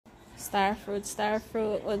Star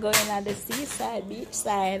fruit. We're going at the seaside, beach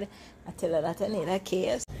side. I tell her that I need a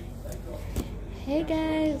case. Hey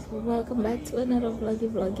guys, welcome back to another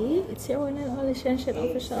vloggy. It's your one and only Shanshan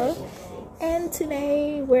Official. And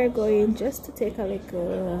today we're going just to take a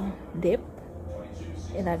little dip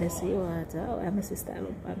in the seawater. Oh, I'm a sister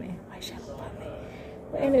look me.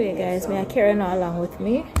 But anyway guys, we are carrying along with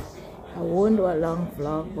me. I won't do a long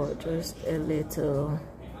vlog, but just a little,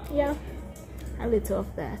 yeah, a little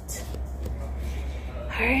of that.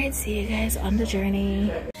 Alright, see you guys on the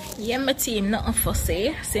journey. Yeah, my team, nothing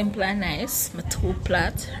fussy, simple and nice. My two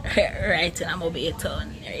plot right in a mobile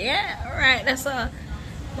town. Yeah, right, that's all.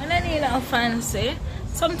 When I need nothing fancy,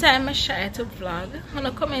 sometimes I'm shy to vlog. I'm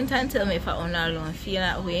gonna comment and tell me if I own alone feel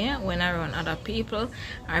that way when I run other people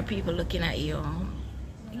or people looking at you.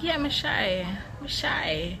 Yeah, I'm shy.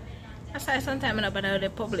 That's why sometimes I'm not bother with the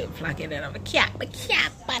public vlogging and I'm like, yeah,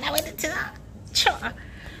 bother with it. Sure.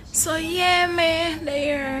 So yeah, man,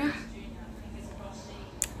 there.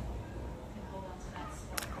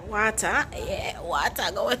 Water, yeah, water.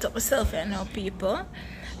 I go wet up myself, you know, people.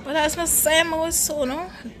 But as my son was so,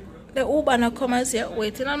 no, the Uber not come as yet.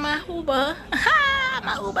 Waiting on my Uber.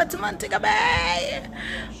 My Uber to Montego Bay.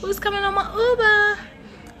 Who's coming on my Uber?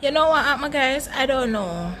 You know what happened, guys? I don't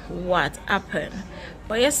know what happened.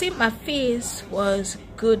 But you see, my face was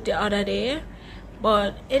good the other day.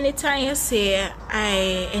 But anytime you say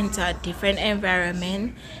I enter a different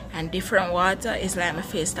environment and different water, it's like my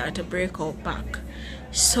face started to break out back.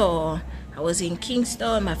 So I was in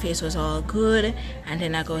Kingston, my face was all good, and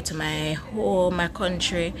then I go to my home, my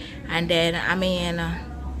country, and then I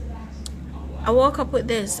woke up with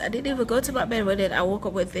this. I didn't even go to my bed with it. I woke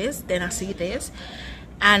up with this, then I see this,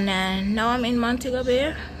 and now I'm in Montego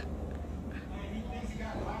Bay.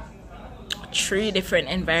 3 different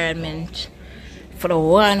environments for the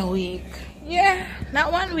 1 week. Yeah,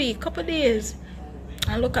 not 1 week, couple days.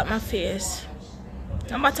 And look at my face.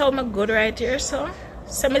 No matter how I'm good right here, so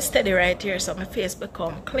semi-steady right here, so my face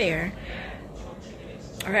become clear.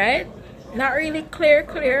 Alright? Not really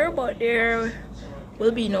clear, but there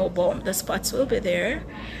will be no bump. The spots will be there.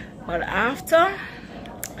 But after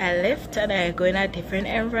I left and I go in a different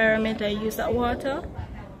environment and use that water,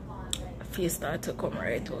 my face start to come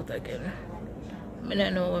right out again. I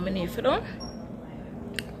don't know what I need to do.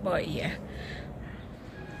 But yeah.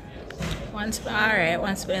 Once my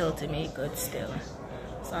health me good still.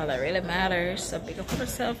 That's all that really matters. So pick up for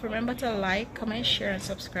yourself. Remember to like, comment, share, and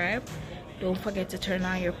subscribe. Don't forget to turn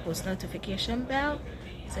on your post notification bell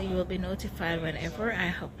so you will be notified whenever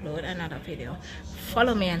I upload another video.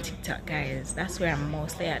 Follow me on TikTok, guys. That's where I'm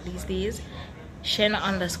mostly at these days.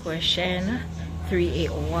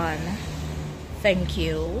 Shen_Shen381. Thank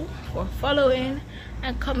you for following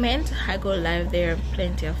and comment. I go live there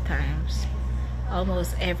plenty of times.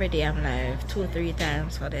 Almost every day I'm live 2-3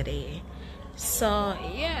 times for the day. So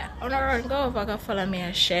yeah, on a run go over, follow me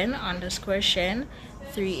at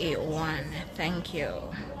Shen_Shen381. Thank you.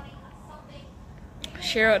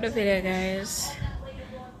 Share out the video, guys.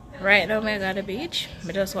 Right now I got the beach.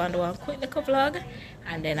 I just want to do a quick little vlog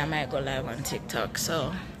and then I might go live on TikTok.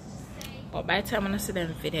 So but by the time I see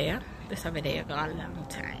them video, this video got a long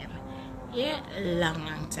time. Yeah,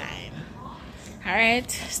 long time.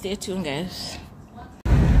 Alright, stay tuned, guys.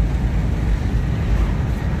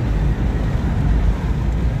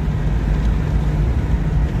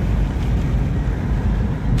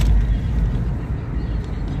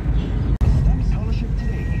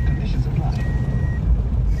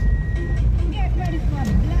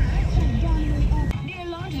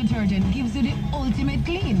 Gives you the ultimate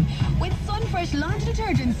clean with Sun Fresh laundry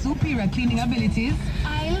detergent superior cleaning abilities.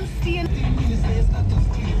 I'll stain. Now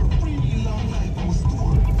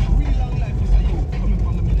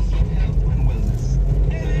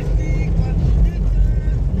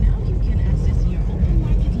you can access your open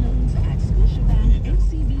market loans at Scotiabank,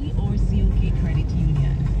 MCB, or COK Credit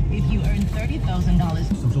Union. If you earn $30,000,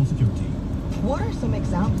 Social Security. What are some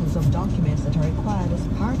examples of documents that are required as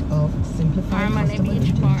part of simplified customer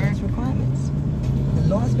due diligence requirements? The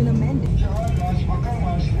law has been amended.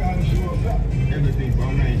 Everything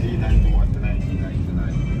from 1991 to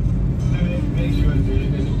 1999. Make sure the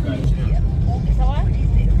new guy. Is that what?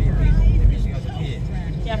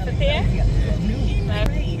 You have to pay?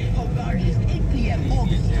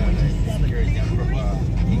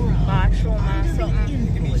 Bathroom or something.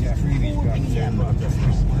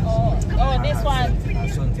 Oh, this one.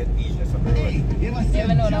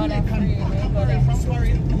 Even though they're free,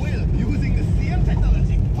 Using the same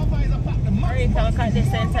technology, Papa is a factor. Margarita, look at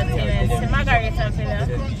this entertainment. It's Margarita Villa.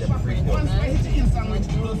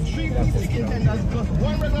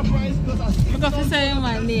 Because you say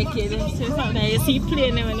you're naked, so something you see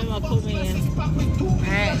playing when you come in.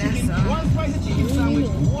 Alright, that's all. One price is chicken sandwich,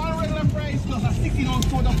 one regular price plus a 16-ounce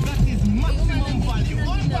soda. That is maximum value.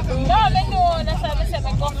 No, I know, that's what I said I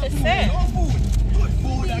got to say. Good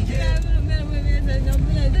food again.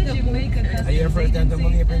 Are you your first time to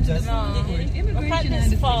Montego, Princess? No. Look at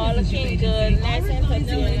this fall, looking good. Nice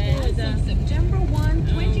entertainment. September 1,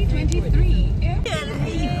 2023.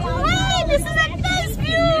 Wow, this is a nice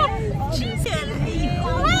view! Jesus!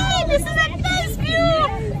 Wow, this is a nice view!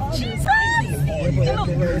 Jesus!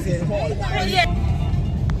 Yeah.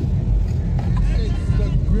 It's the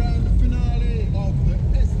grand finale of the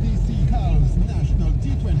SDC Cavs National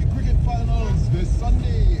T20 Cricket Finals this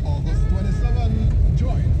Sunday, August 27.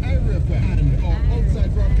 Join IRFM and our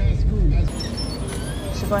outside broadcast crew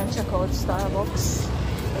as Should go and check out Starbucks.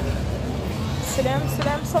 See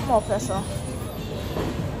them some more person.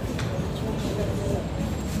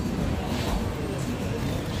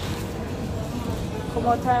 Come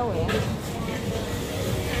out our way.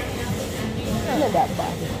 Not that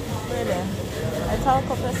bad. Really. I talk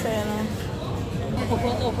up the saying.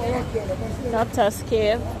 Doctor's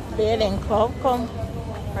Cave, Bathing Club, come.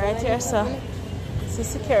 Right here, sir. See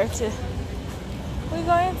security. We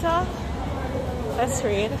going to? Let's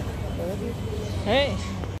read. Hey.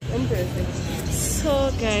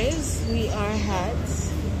 So guys, we are at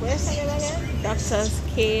where's the name again? Doctor's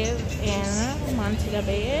Cave in Montego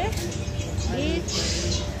Beach.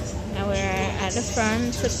 And we're at the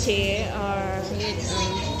front to pay our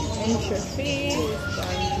entry fee.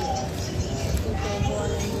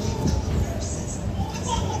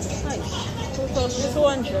 It's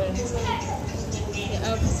 200.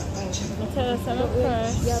 Tell us on the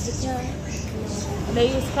first. They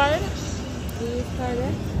use card? I'm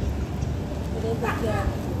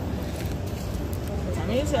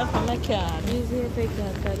using it for my card.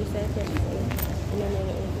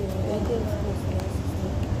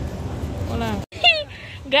 Hold on.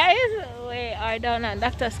 Guys, we are down at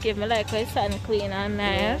Doctor's Cave. I like it's sun clean and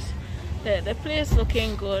nice. The place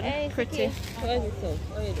looking good. Pretty.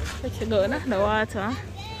 Pretty good, huh? The water.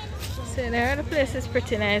 So there, the place is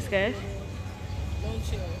pretty nice, guys.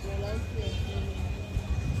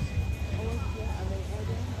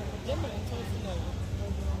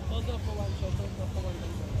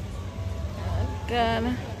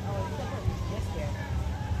 God.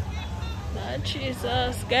 Oh,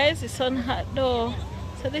 Jesus. Guys, it's on hot though.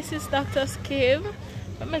 So this is Doctor's Cave.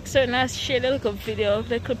 I make certain I share the little video of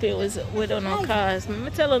the clip it was with on our cars. Let me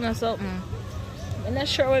tell you something. I'm not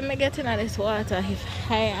sure when I get into this water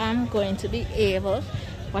if I am going to be able.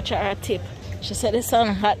 Watch her tip. She said the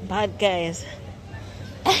sun hot bad, guys.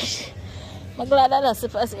 I'm glad that I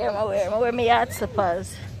slippers here. I wear my yard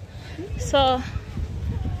slippers. So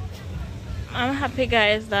I'm happy,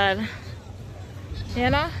 guys, that you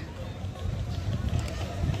know.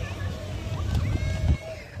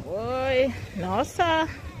 Boy, no sir.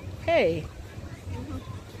 Hey.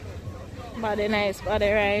 Body nice,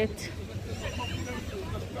 body right.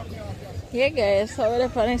 Yeah, guys, so we're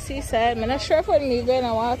up on the seaside. I'm not sure if I'm going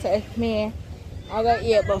to water if me I got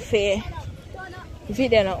eat buffet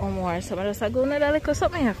video no more. So I'm just going to do a little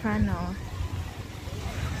something here for now.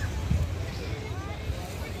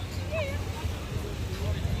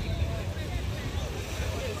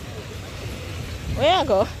 Where I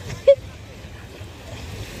go?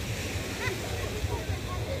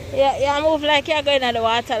 Yeah, move like you're going in the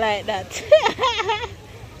water like that.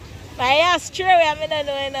 But yeah, straight away, I don't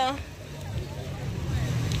know, you know.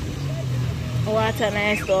 Water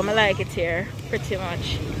nice though, I like it here, pretty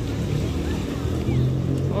much.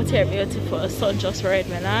 Out here beautiful, the sun just red,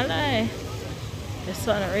 man, I lie. The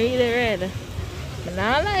sun really red. But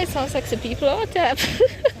I lie, some sexy people out there.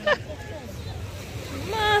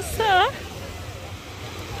 Massa.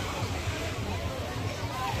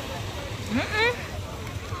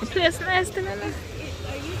 The place nice to me. Are you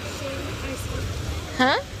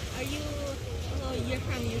Huh? Are you? Oh, you're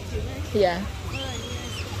from YouTube, right? Yeah. Oh,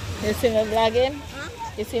 yes. You see me vlogging? Huh?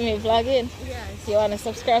 You see me vlogging? Yes. You want to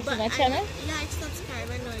subscribe to my channel? Yeah, I subscribe.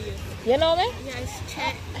 I know you. You know me? Yes,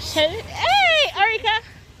 check. Hey, Arika!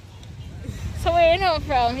 So where you know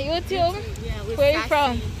from? YouTube? Yeah, with Where you Sassy.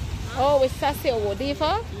 from? Huh? Oh, with Sassy or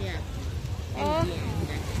Diva? Yeah. Oh.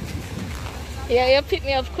 Yeah. Yeah, you picked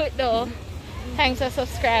me up quick though. Thanks for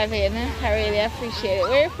subscribing. I really appreciate it.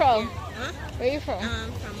 Where you from? Huh? Where you from?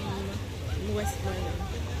 From Westmoreland.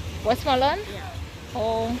 Westmoreland? Yeah.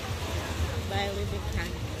 Oh, But I live in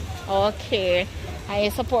Canada. okay. And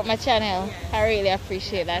you support my channel. I really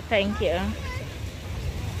appreciate that. Thank you.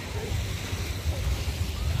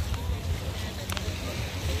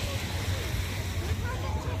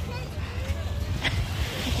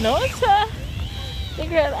 No, sir. The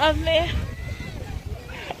girl have me.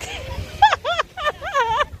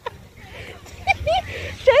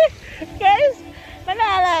 Guys, I'm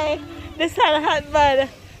not like this sun hot bad.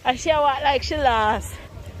 And she walk like she lost.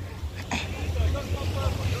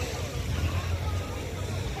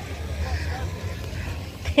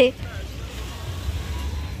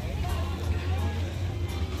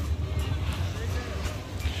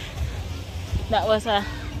 That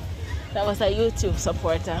was a YouTube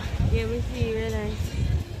supporter. Yeah, we see you, very nice.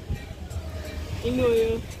 You know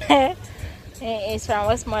you. He's from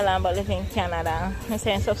Westmoreland but live in Canada. He's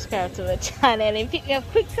saying subscribe to the channel. He picked me up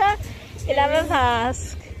quick, sir. He never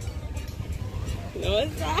ask. No,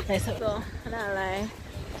 sir. So, I'm not lying.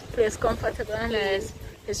 Place comfortable and nice.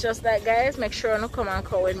 It's just that, guys, make sure you come and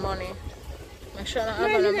call with money. Make sure you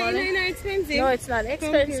have the money. It's not expensive. No, it's not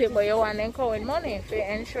expensive, but you want them call with money.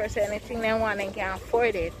 To ensure say anything they want and can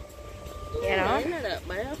afford it. You know? It's not that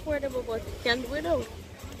bad, affordable, but you can do it out.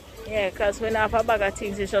 Yeah, because we don't have a bag of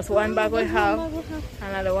things. It's just one bag we have.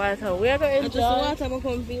 Another water. We are going to enjoy. Just water, I'm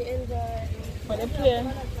going to enjoy. For the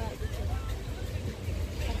plane.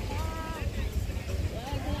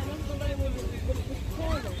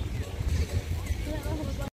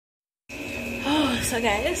 So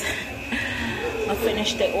guys, I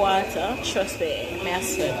finished the water. Trust me, I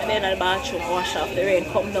swim. And then in the bathroom, wash off. The rain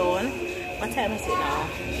come down. What time is it now?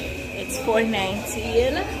 It's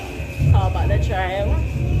 4:19. How about the drive?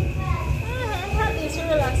 At least you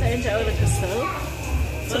relax and enjoy the crystal.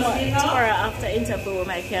 Tomorrow after interview,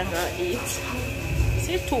 I can go eat.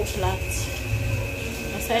 See, 2 flats.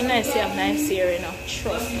 I say nice, you have nice here, you know.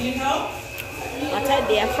 Trust me. What a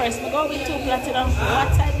day first, I go with 2 platinum.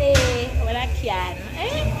 What a day when I can.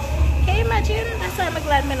 Eh? Can you imagine? That's why I'm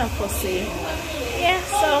glad I'm not pussy. Yeah,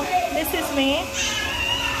 so this is me.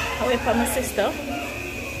 Away from my sister.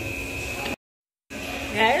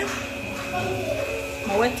 Guys,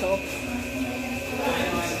 I wet up.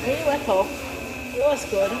 Really wet up. It was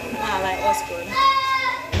good. Nah, like it was good.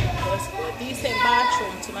 It was good. Decent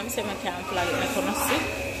bathroom too. I'm saying I can't flag it. I can't see.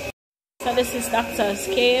 So this is Doctor's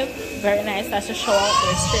Cave. Very nice. That's a shower out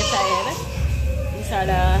there straight ahead. These are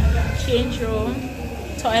the change room,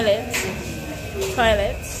 toilets.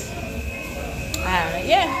 And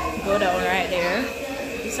yeah, go down right there.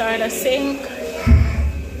 These are the sink.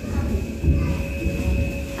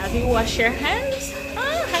 Have you washed your hands?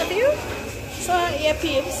 Have you? So yeah,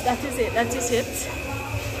 peeps, that is it. I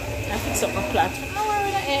fix up my plot. No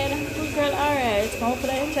worry, good girl. Alright, I'm hoping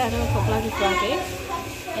I enjoy the vloggy.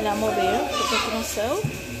 And I'm over here to cook myself.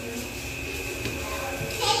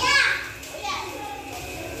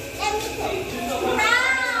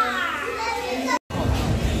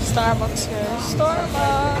 Starbucks here.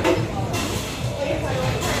 Starbucks.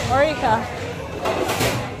 Orica.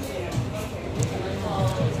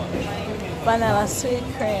 Vanilla sweet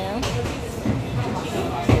cream.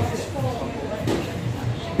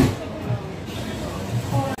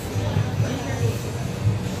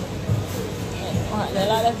 The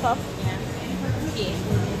lollipop? Yeah. Okay.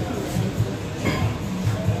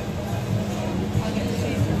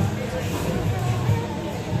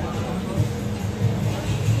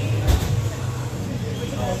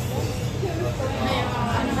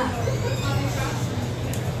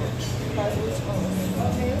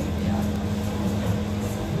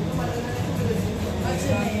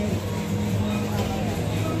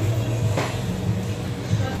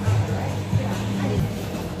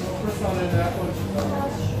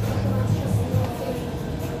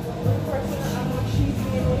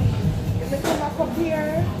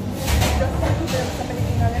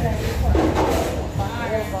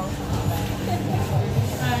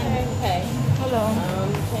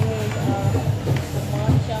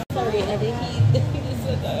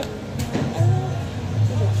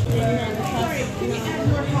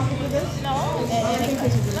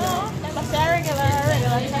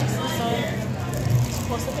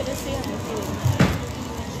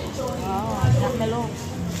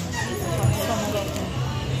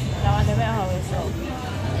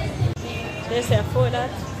 They say for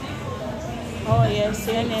that. Oh yes,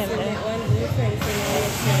 your name there.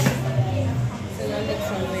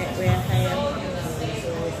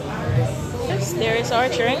 Yes, there is our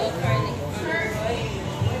drink.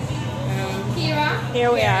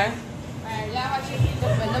 Here we are.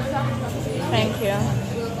 Thank you.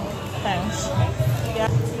 Thanks. Yeah.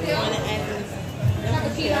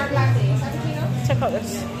 Check out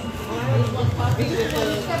this.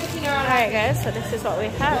 Alright guys, so this is what we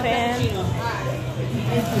have in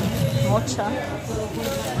mocha.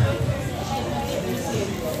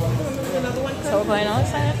 So we're going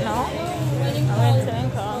outside now. I'm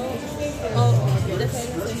going to Alright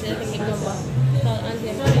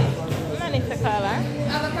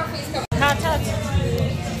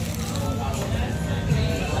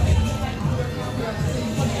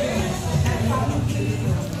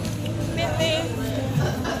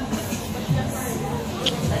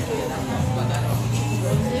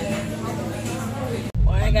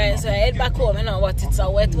guys, so I head back home now, but it's a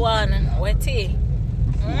wet one, wetty.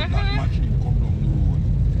 Before that machine come down the road,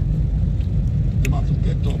 they have to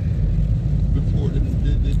get up before the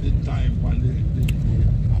time when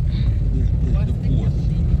the post.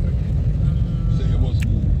 So you must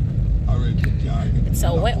move. Already the car. It's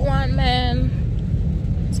a wet one, man.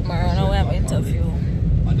 Tomorrow now we have an interview.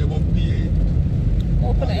 And they won't pay it.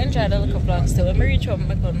 Hope to enjoy the little vlogs too. When I reach home,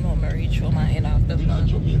 I'm going to know I reach home and end off the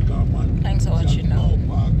vlog. Thanks for watching now.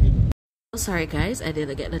 Sorry guys, I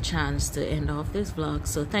didn't get the chance to end off this vlog.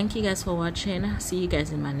 So thank you guys for watching. See you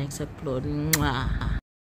guys in my next upload. Mwah.